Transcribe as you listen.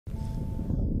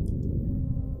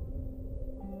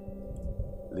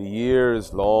The year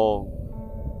is long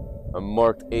and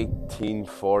marked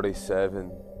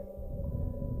 1847.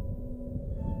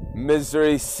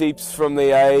 Misery seeps from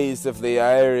the eyes of the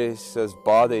Irish as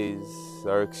bodies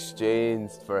are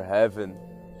exchanged for heaven.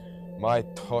 My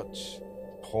touch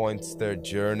points their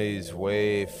journey's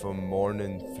way from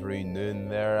morning through noon,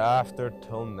 thereafter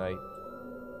till night.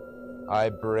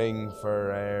 I bring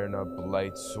for Erin a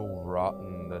blight so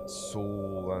rotten that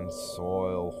soul and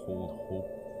soil hold hope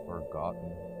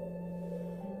forgotten.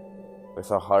 With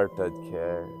a heart I'd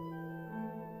care,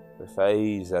 with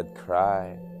eyes I'd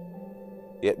cry,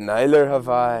 yet neither have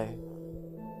I.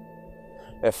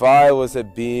 If I was a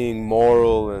being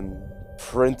moral and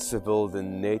principled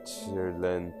in nature,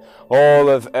 then all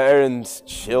of Erin's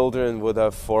children would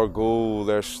have forego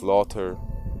their slaughter.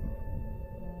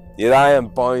 Yet I am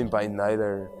bound by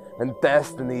neither, and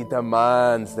destiny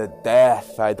demands the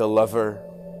death I deliver.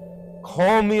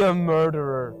 Call me a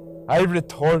murderer, I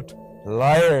retort,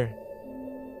 liar.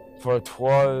 For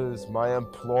 'twas my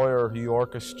employer who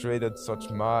orchestrated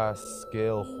such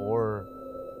mass-scale horror,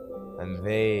 and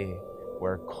they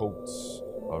wear coats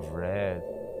of red.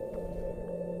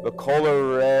 The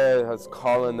colour red has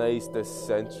colonized this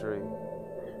century.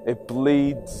 It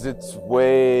bleeds its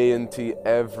way into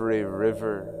every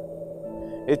river.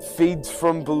 It feeds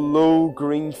from below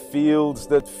green fields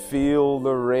that feel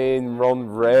the rain run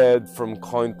red from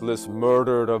countless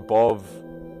murdered above.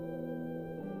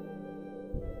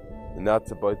 And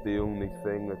that's about the only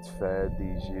thing that's fed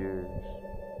these years.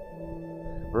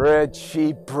 Red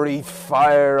sheep breathe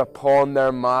fire upon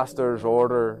their master's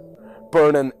order,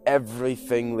 burning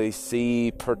everything they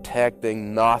see,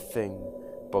 protecting nothing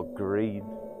but greed.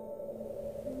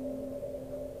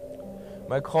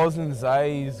 My cousin's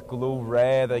eyes glow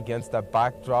red against a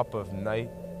backdrop of night.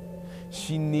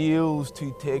 She kneels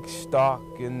to take stock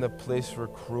in the place where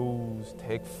crows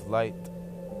take flight.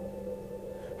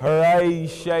 Her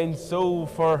eyes shine so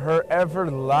for her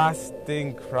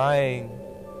everlasting crying,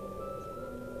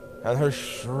 and her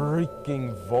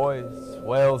shrieking voice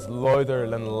wails louder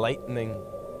than lightning.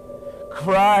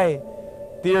 Cry,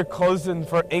 dear cousin,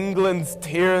 for England's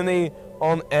tyranny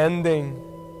unending,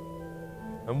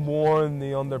 and warn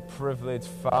the underprivileged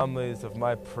families of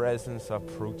my presence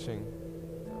approaching.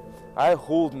 I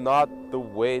hold not the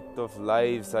weight of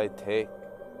lives I take,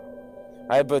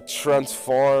 I but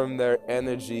transform their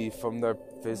energy from their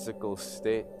physical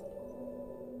state,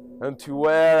 and to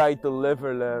where I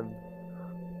deliver them,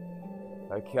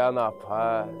 I cannot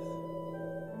pass,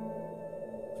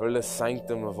 for the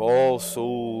sanctum of all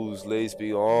souls lays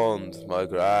beyond my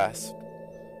grasp.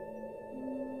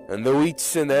 And though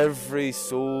each and every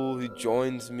soul who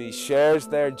joins me shares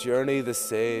their journey the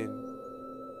same,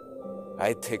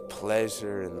 I take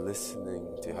pleasure in listening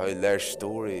to how their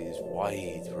stories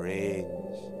wide range.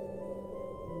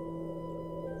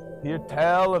 Hear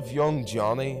tell of young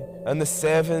Johnny and the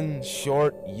 7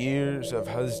 short years of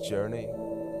his journey.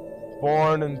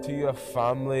 Born into a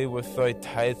family without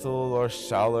title or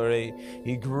salary,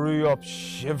 he grew up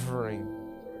shivering,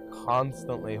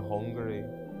 constantly hungry.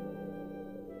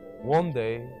 One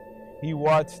day, he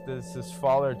watched as his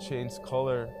father changed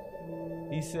colour.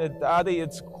 He said, "Daddy,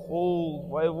 it's cold.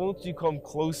 Why won't you come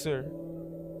closer?"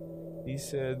 He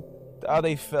said,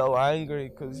 Daddy felt angry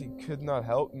because he could not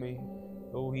help me,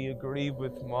 though he agreed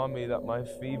with Mommy that my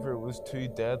fever was too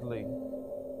deadly.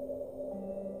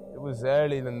 It was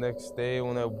early the next day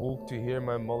when I woke to hear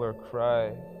my mother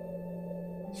cry.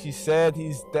 She said,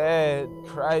 "He's dead."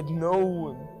 Cried,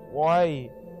 "No,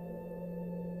 why?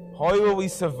 How will we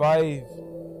survive?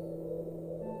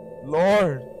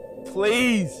 Lord,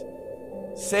 please,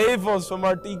 save us from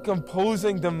our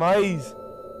decomposing demise."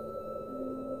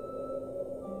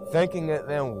 Thinking it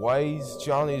then wise,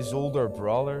 Johnny's older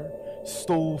brother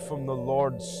stole from the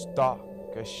Lord's stock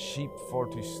a sheep for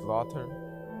to slaughter.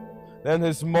 Then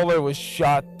his mother was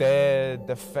shot dead,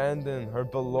 defending her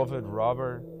beloved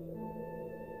Robert,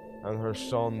 and her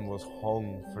son was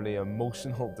hung for the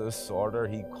emotional disorder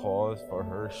he caused for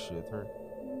her shooter.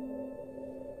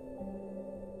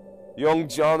 Young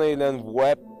Johnny then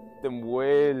wept and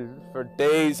wailed for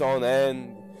days on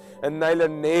end, and neither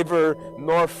neighbour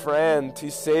nor friend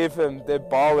to save him did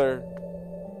bother,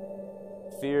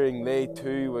 fearing they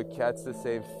too would catch the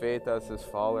same fate as his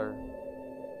father.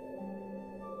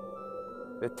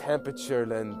 The temperature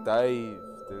then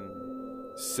dived, and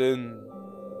soon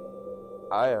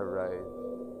I arrived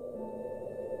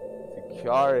to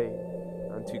carry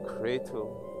and to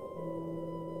cradle,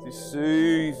 to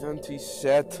soothe and to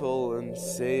settle and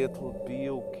say it'll be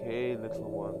okay, little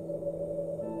one.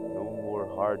 No more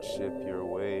hardship your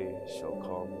way shall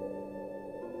come.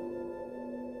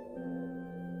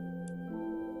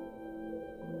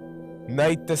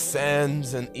 Night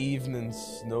descends and evening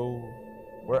snow,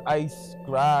 where ice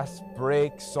grass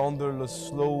breaks under the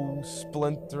slow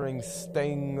splintering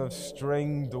sting of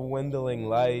string dwindling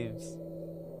lives.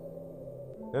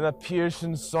 Then a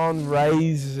piercing sun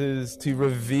rises to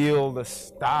reveal the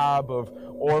stab of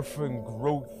orphan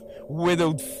growth,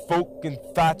 widowed folk and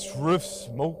thatched roof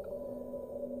smoke.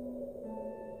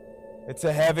 It's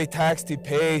a heavy tax to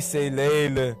pay, say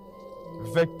the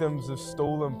victims of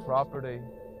stolen property.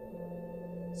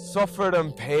 Suffered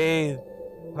and paid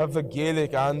have a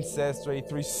Gaelic ancestry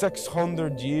through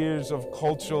 600 years of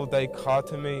cultural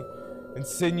dichotomy,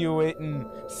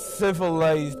 insinuating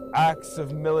civilized acts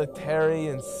of military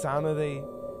insanity,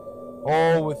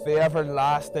 all with the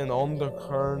everlasting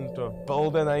undercurrent of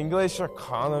building an English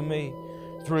economy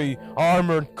through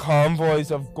armoured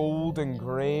convoys of gold and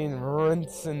grain,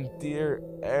 rinsing dear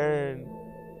Erin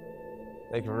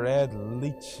like red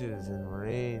leeches in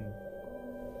rain.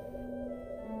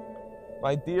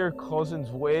 My dear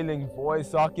cousin's wailing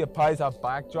voice occupies a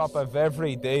backdrop of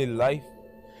everyday life.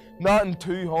 Not in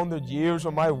 200 years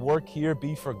will my work here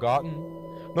be forgotten,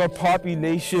 nor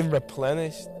population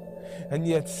replenished, and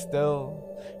yet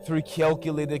still, through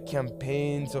calculated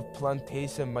campaigns of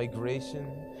plantation migration,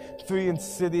 through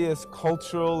insidious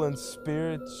cultural and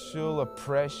spiritual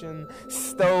oppression,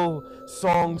 still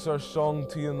songs are sung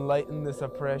to enlighten this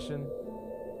oppression.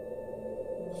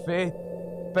 Faith,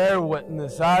 bear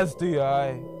witness, as do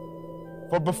I.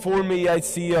 For before me I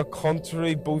see a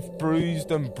country both bruised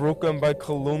and broken by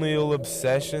colonial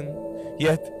obsession,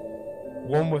 yet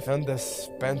one with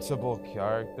indispensable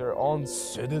character,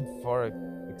 unsuited for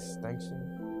extinction.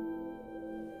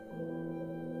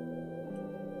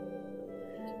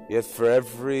 Yet for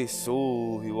every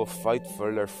soul who will fight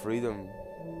for their freedom,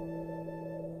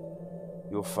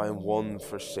 you'll find one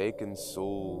forsaken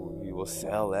soul who will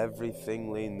sell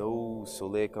everything they know so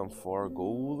they can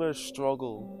forego their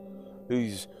struggle,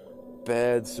 whose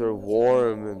beds are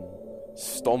warm and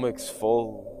stomachs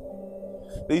full.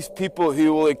 These people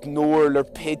who will ignore their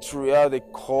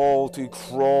patriotic call to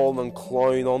crawl and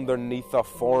climb underneath a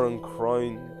foreign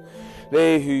crown.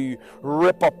 They who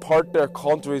rip apart their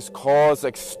country's cause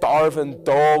like starving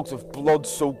dogs with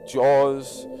blood-soaked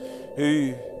jaws,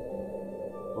 who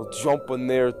will jump when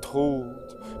they're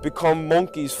told, become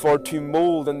monkeys for to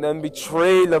mold, and then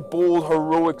betray the bold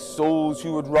heroic souls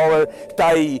who would rather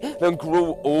die than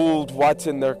grow old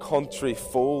watching their country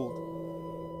fold.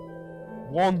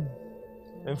 1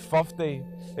 in 50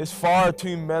 is far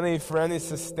too many for any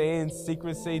sustained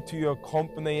secrecy to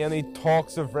accompany any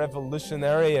talks of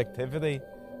revolutionary activity.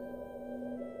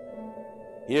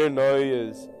 Here now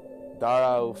is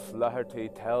Dara O'Flaherty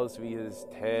tells me his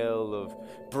tale of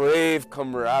brave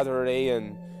camaraderie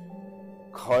and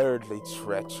cowardly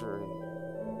treachery.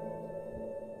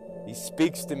 He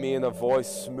speaks to me in a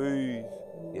voice smooth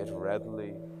yet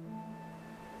readily.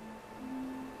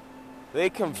 They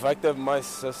convicted my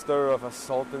sister of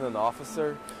assaulting an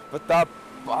officer, but that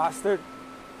bastard,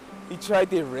 he tried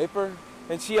to rape her,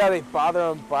 and she had to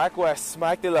batter him back with a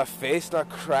smack to the face and a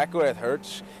crack where it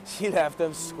hurts. She left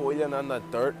him squealing in the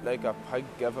dirt like a pig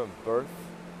giving birth.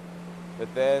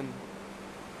 But then,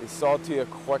 they saw to it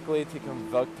quickly to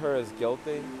convict her as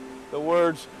guilty. The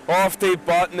words, "off to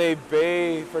Botany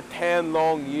Bay" for 10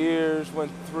 long years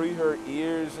went through her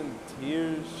ears, and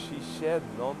tears she shed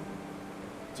none,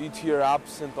 due to your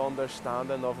absent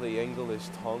understanding of the English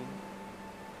tongue.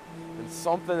 And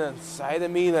something inside of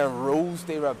me then rose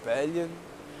to rebellion,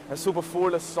 and so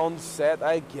before the sun set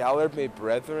I gathered my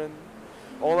brethren.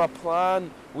 On a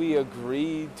plan we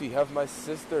agreed to have my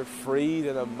sister freed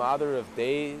in a matter of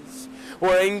days,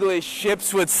 where English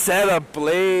ships would set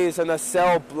ablaze and a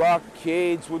cell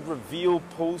blockades would reveal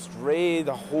post-raid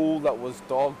a hole that was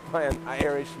dug by an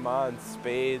Irishman's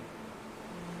spade.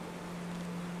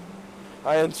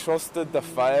 I entrusted the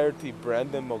fire to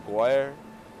Brendan Maguire,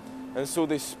 and so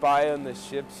they spy on the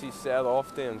ships he set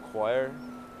off to inquire.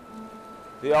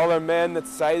 The other men that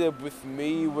sided with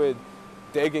me would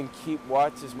dig and keep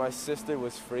watch as my sister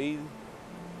was freed.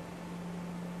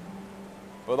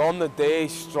 But on the day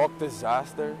struck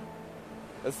disaster,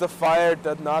 as the fire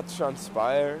did not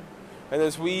transpire, and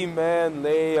as we men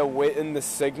lay awaiting the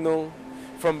signal,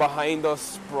 from behind us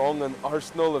sprung an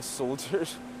arsenal of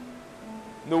soldiers.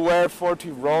 Nowhere for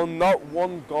to run, not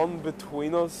one gun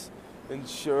between us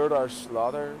ensured our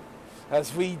slaughter,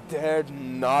 as we dared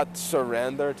not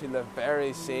surrender to the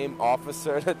very same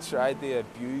officer that tried to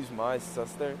abuse my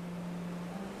sister.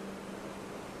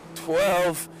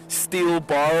 12 steel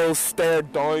barrels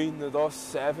stared down at us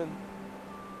 7,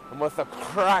 and with a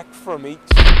crack from each,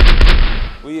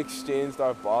 we exchanged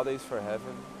our bodies for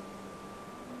heaven.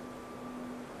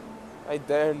 I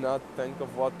dare not think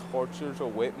of what tortures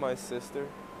await my sister,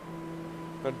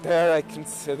 nor dare I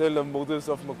consider the motives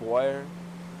of Maguire.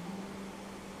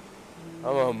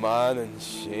 I'm a man in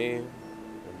shame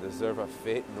and deserve a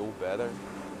fate no better.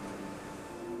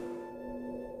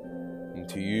 And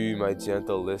to you, my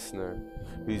gentle listener,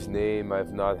 whose name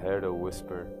I've not heard a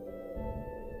whisper,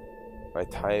 my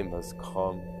time has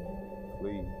come.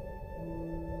 Please,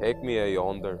 take me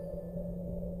ayonder.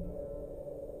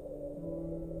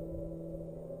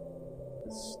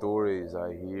 The stories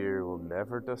I hear will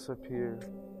never disappear.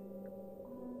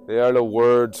 They are the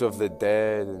words of the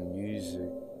dead and music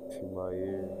to my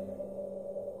ear.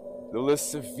 Though the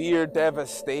severe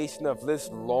devastation of this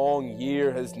long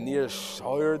year has near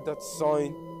soured that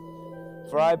sound,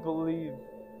 for I believe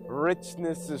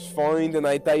richness is found in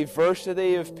a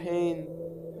diversity of pain.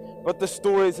 But the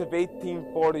stories of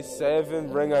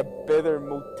 1847 ring a bitter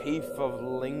motif of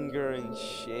lingering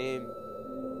shame.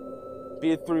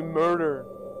 Be it through murder,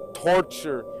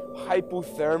 torture,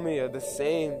 hypothermia, the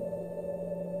same.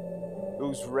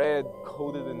 Those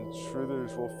red-coated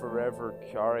intruders will forever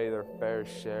carry their fair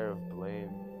share of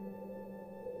blame.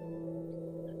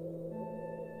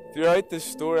 Throughout this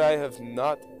story I have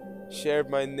not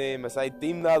shared my name, as I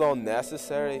deem that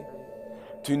unnecessary.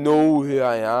 To know who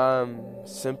I am,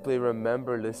 simply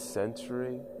remember this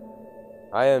century.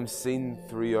 I am seen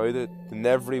throughout it, in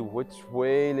every which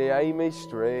way the eye may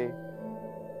stray.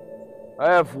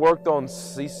 I have worked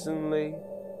unceasingly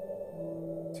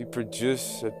to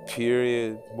produce a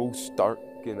period most dark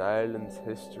in Ireland's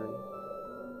history.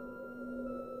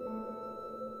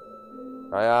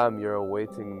 I am your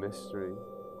awaiting mystery,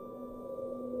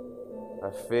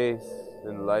 a face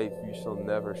in life you shall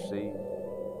never see,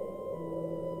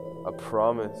 a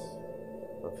promise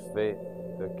of fate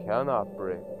that cannot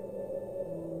break.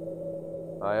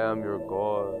 I am your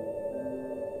God,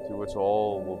 to which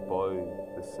all will bow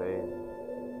the same.